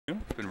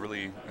in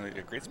really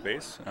a great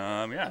space.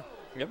 Yeah.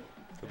 Yep.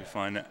 It'll be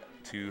fun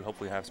to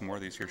hopefully have some more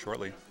of these here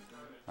shortly.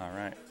 All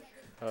right.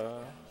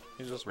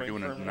 He's just We're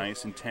doing a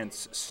nice,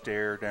 intense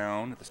stare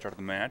down at the start of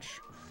the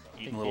match.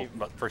 Eating a little,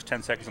 about the first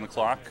 10 seconds on the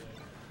clock.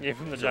 Gave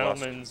him the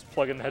gentleman's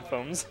plug-in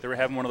headphones. They were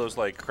having one of those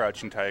like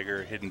crouching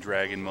tiger, hidden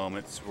dragon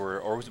moments where,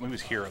 or maybe it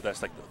was Hero.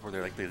 That's like where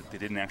they're like they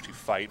didn't actually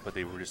fight, but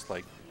they were just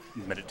like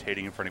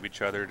meditating in front of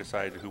each other,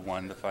 decided who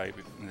won the fight,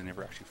 and they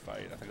never actually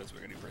fight. I think that's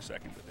what we're gonna do for a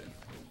second,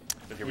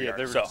 but here we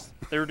are.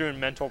 They were doing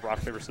mental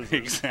rock paper scissors.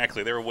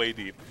 Exactly, they were way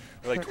deep.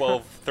 They're like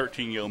 12,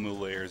 13 Yomu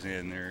layers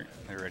in. They're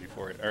ready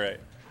for it. All right.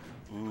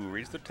 Ooh,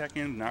 reads the tech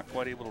in, not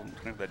quite able to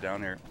connect that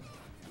down there.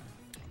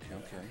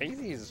 Okay.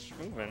 Hazy's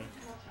moving.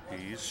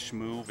 He's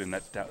schmooving.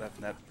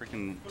 That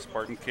freaking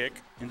Spartan kick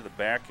into the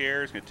back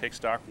air is going to take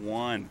stock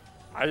one.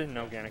 I didn't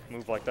know Ganon could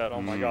move like that.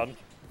 Oh my god.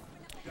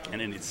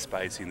 And it's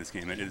spicy in this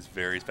game. It is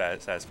very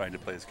satisfying to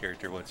play this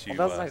character once you.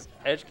 That's nice.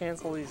 Edge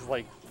cancel. He's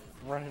like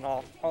running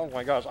off. Oh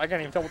my gosh. I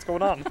can't even tell what's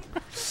going on.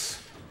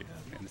 Yeah,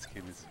 man, this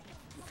game is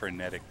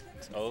frenetic.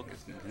 Oh,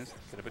 it's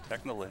a bit of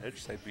attack on the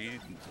ledge. Side B,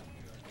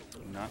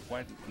 not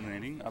quite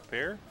landing. Up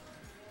air.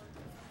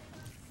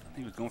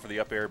 He was going for the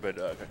up air, but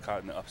got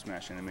caught in the up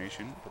smash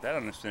animation. But that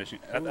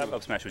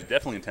up smash was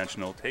definitely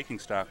intentional. Taking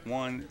stock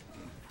one,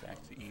 back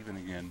to even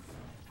again.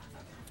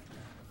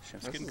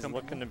 Shep's this is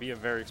looking to be a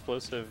very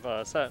explosive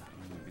set.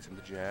 He's in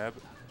the jab.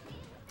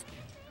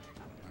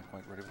 Not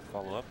quite ready to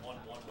follow up.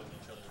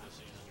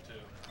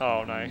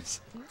 Oh,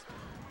 nice.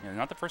 Yeah,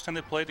 not the first time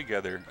they played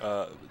together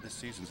this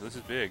season, so this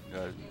is big.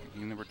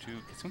 Game number 2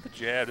 gets him with the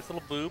jab. This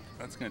little boop,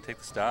 that's going to take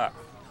the stock.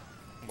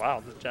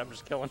 Wow, the jab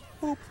just killing.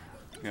 Boop.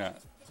 Yeah.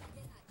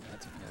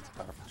 That's a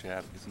powerful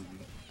jab.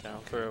 Down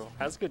through.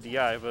 Has good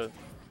DI, but...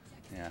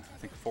 Yeah, I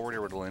think forward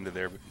air would have landed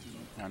there, but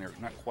down air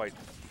not quite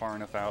far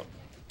enough out.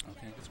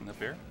 Okay, gets him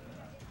up air.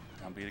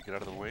 Down B to get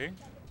out of the way.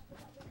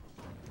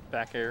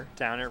 Back air,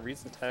 down air,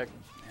 reads the tech.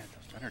 Yeah,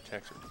 those down air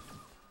tech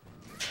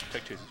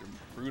chases are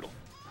brutal.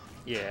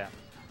 Yeah.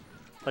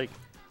 Like,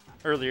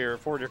 earlier,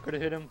 forward air could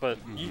have hit him, but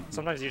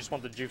sometimes you just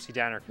want the juicy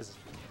down air because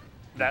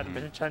that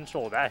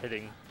potential of that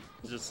hitting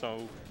is just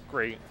so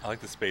great. I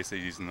like the space they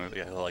use in the,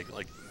 like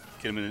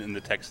get him in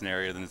the tech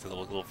scenario, then it's a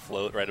little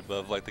float right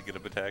above, like the get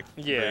up attack.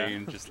 Yeah.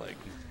 Range, just like.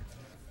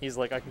 He's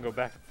like, I can go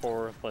back and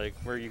forth, like,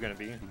 where are you going to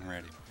be? I'm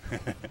ready.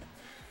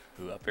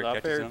 Ooh, up air Up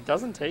catches air him.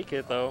 doesn't take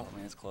it, though. Oh,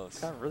 man, it's close.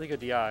 It's got really good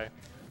DI. Okay,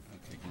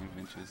 give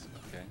me inches.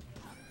 Okay.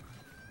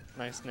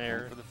 Nice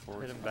nair.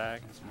 Hit him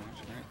back.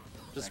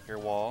 Just back air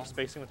wall.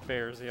 Spacing with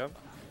bears, yep.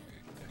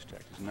 Dash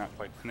attack does not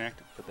quite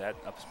connect, but that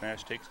up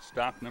smash takes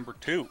stock number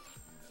 2.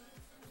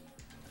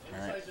 All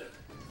right.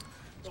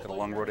 It's got a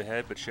long road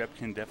ahead, but Shep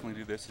can definitely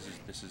do this.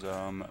 This is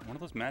one of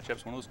those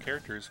matchups, one of those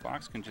characters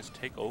Fox can just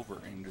take over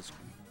and just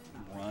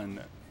run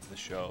the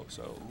show.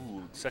 So,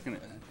 ooh, second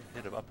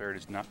hit of up air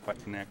does not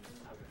quite connect.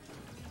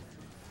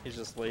 He's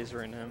just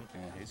lasering him.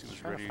 Yeah, Hazy was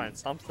trying ready. to find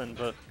something,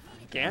 but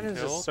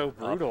Ganon's just so Up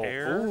brutal.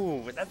 air.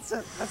 Ooh, that's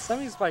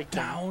semi-spike.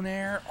 Down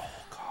air. Oh,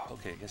 God.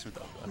 Okay, I guess we're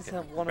He's okay.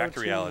 at Back to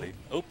reality.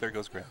 Oh, there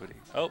goes gravity.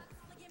 Oh,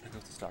 there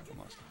goes the stock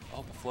almost.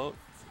 Oh, the float.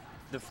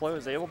 The flow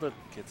is able to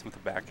Gets him with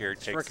the back air.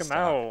 Takes trick the him stock.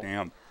 out.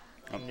 Damn.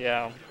 Oh.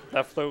 Yeah,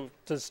 that flow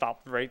to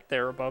stop right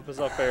there above his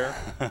up air.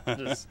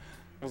 Just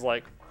was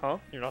like, huh?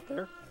 You're not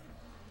there?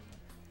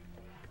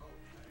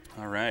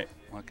 All right.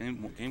 Well,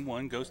 game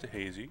 1 goes to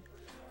Hazy.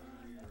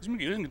 He's been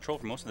in control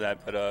for most of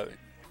that, but I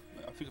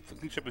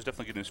think Shep was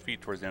definitely getting his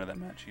feet towards the end of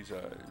that match. He's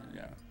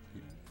yeah.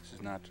 This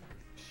is not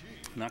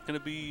going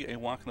to be a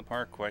walk in the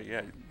park quite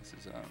yet. This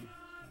is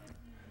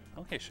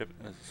okay.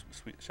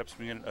 Shep's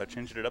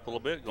changing it up a little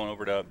bit, going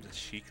over to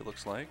Sheik. It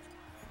looks like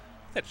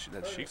that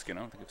Sheik skin.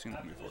 I don't think I've seen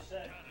that before.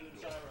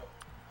 It's a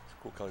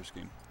cool color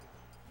scheme.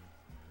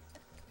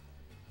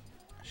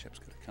 Shep's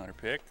got a counter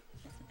pick.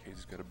 I think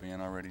Hazy's got a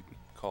ban already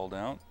called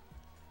out.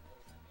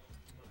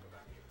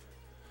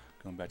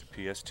 Going back to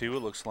PS2, it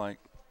looks like.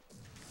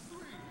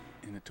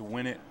 In it to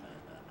win it.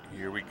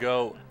 Here we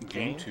go.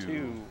 Game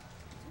 2.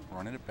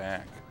 Running it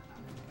back.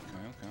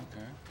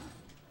 Okay.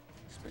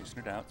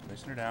 Spacing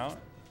it out.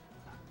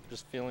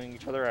 Just feeling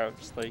each other out,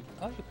 just like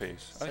I like the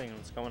pace. seeing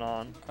what's going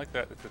on. I like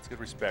that. That's good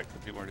respect.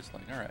 That people are just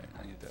like, all right,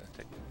 I need to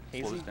slow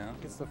Hazy this down.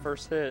 gets the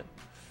first hit.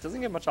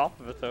 Doesn't get much off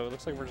of it, though. It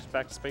looks like we're just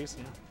back to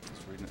spacing.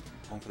 Just reading it.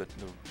 Going for the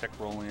tech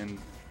roll in.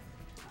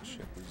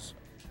 Ship was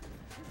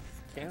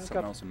Ganon's something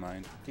got else in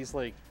mind. these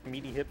like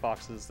meaty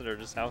hitboxes that are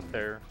just out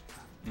there.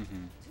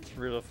 It's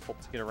really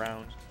difficult to get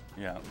around.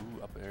 Yeah.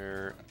 Ooh, up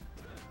air.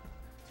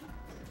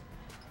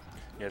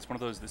 Yeah, it's one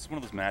of those. This is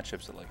one of those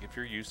matchups that, like, if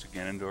you're used to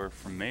Ganondorf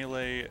from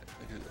melee,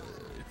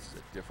 it's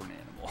a different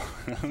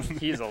animal.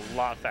 He's a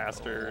lot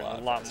faster, a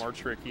lot more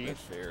tricky.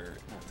 That's fair.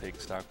 We'll take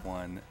stock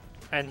 1.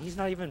 And he's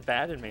not even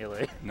bad in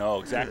melee. No,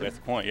 exactly. That's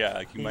the point. Yeah,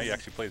 like you might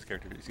actually play this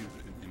character. He seems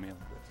in melee.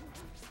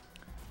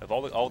 Of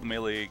all the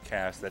melee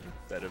casts that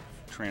have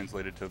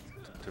translated to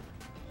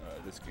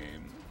this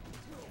game,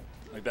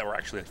 like that were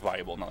actually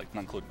viable, not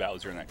include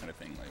Bowser and that kind of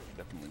thing. Like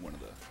definitely one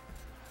of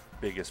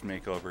biggest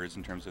makeovers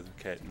in terms of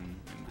the kit and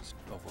just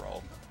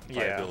overall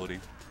Yeah. viability.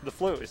 The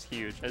float is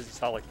huge. As you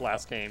saw, like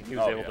last game, he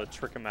was able to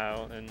trick him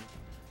out and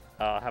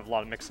have a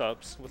lot of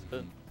mix-ups with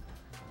it.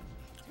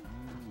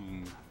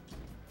 Ooh.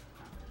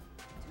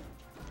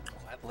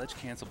 Oh, that ledge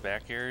cancel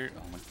back air.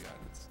 Oh my god,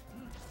 it's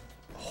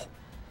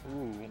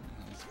Ooh.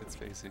 that's good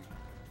spacing.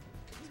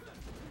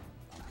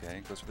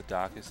 Okay, goes for the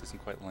Docus, doesn't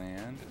quite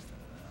land.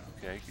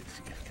 Okay,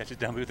 catches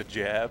down with a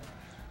jab.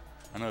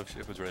 I don't know if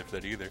Shep was ready for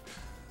that either.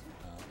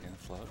 In the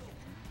float.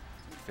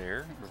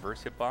 Fair,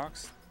 reverse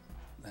hitbox.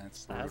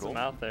 That's Has brutal. him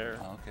out there.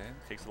 Okay,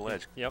 takes the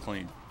ledge. Yep.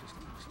 Clean.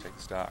 Just take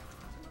the stock.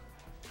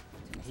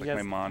 That's He like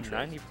has my mantra.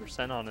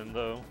 90% on him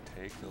though.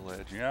 Take the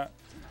ledge. Yeah.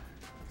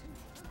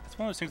 It's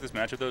one of those things. This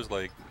matchup though is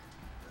like,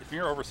 if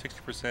you're over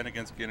 60%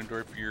 against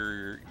Ganondorf,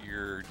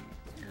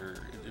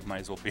 it might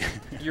as well be.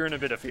 You're in a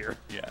bit of fear.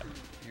 Yeah.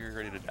 You're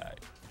ready to die.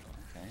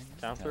 Okay.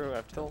 Down throw,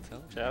 F tilt,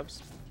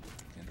 jabs.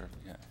 Ganondorf.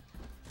 Yeah.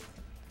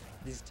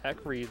 These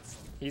tech reads,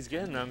 he's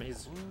getting them.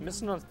 He's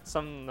missing on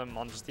some of them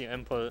on just the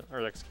input or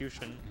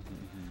execution.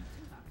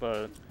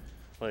 But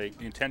like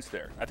The intent's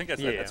there. I think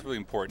that's really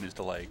important, is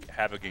to like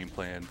have a game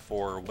plan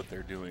for what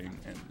they're doing.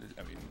 And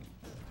I mean,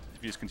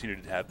 if you just continue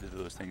to have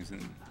those things,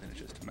 then it's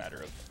just a matter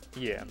of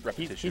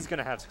repetition. he's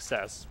gonna have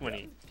success when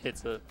he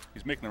hits it.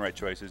 He's making the right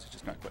choices. He's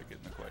just not quite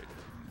getting it quite.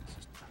 It's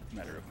just a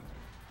matter of.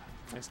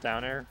 Nice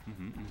down air.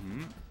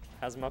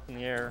 Has him up in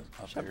the air.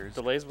 Up Shep airs.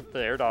 delays with the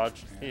air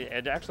dodge.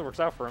 It actually works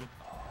out for him.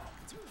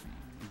 It's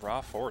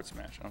raw forward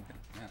smash. I don't think.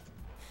 Yeah.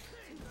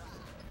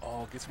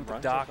 Oh, gets him with the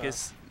Runs with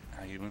Docus.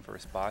 He went for a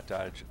spot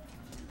dodge.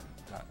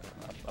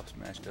 Up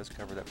smash does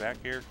cover that back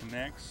air.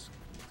 Connects.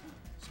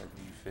 Start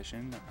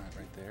efficient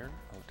right there.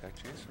 Oh, tech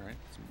chase. Right.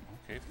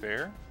 Okay,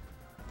 fair.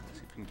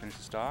 See if we can finish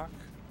the stock.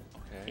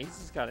 Okay.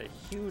 Hazy's got a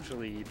huge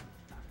lead.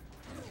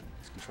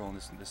 He's controlling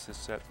this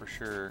set for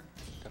sure.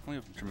 Definitely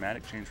a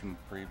dramatic change from the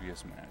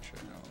previous match.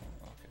 I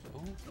know.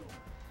 Okay. Ooh.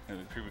 And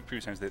the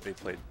previous times they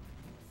played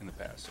in the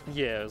past. So.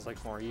 Yeah, it was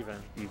like more even.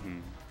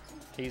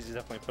 Hazy's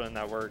definitely put in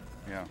that work.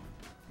 Yeah.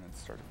 And it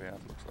started to pay off,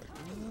 looks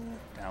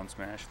like. Down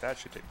smash. That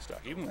should take the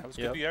stock. Even that was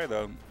good DI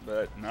though,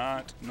 but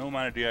no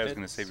amount of DI is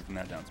going to save you from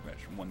that down smash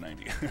from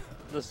 190.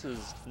 This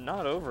is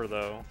not over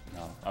though.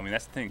 No. I mean,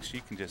 that's the thing. She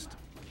can just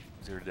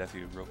zero to death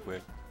you real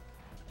quick.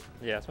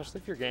 Yeah,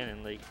 especially if you're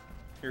gaining. Like,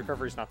 your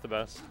recovery's not the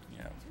best.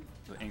 Yeah.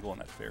 The angle on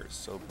that fair is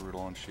so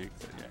brutal on Sheik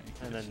that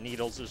yeah. And then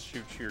Needles just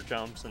shoots your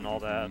jumps and all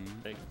that.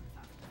 Like,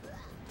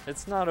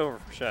 it's not over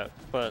for Shep,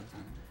 but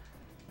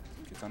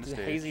Gets on the stage.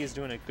 Hazy is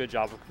doing a good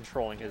job of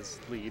controlling his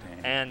lead,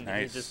 and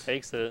nice. he just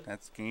takes it.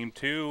 That's game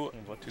 2.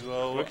 What-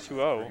 2-0. quick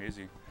 2-0. for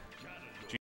Hazy.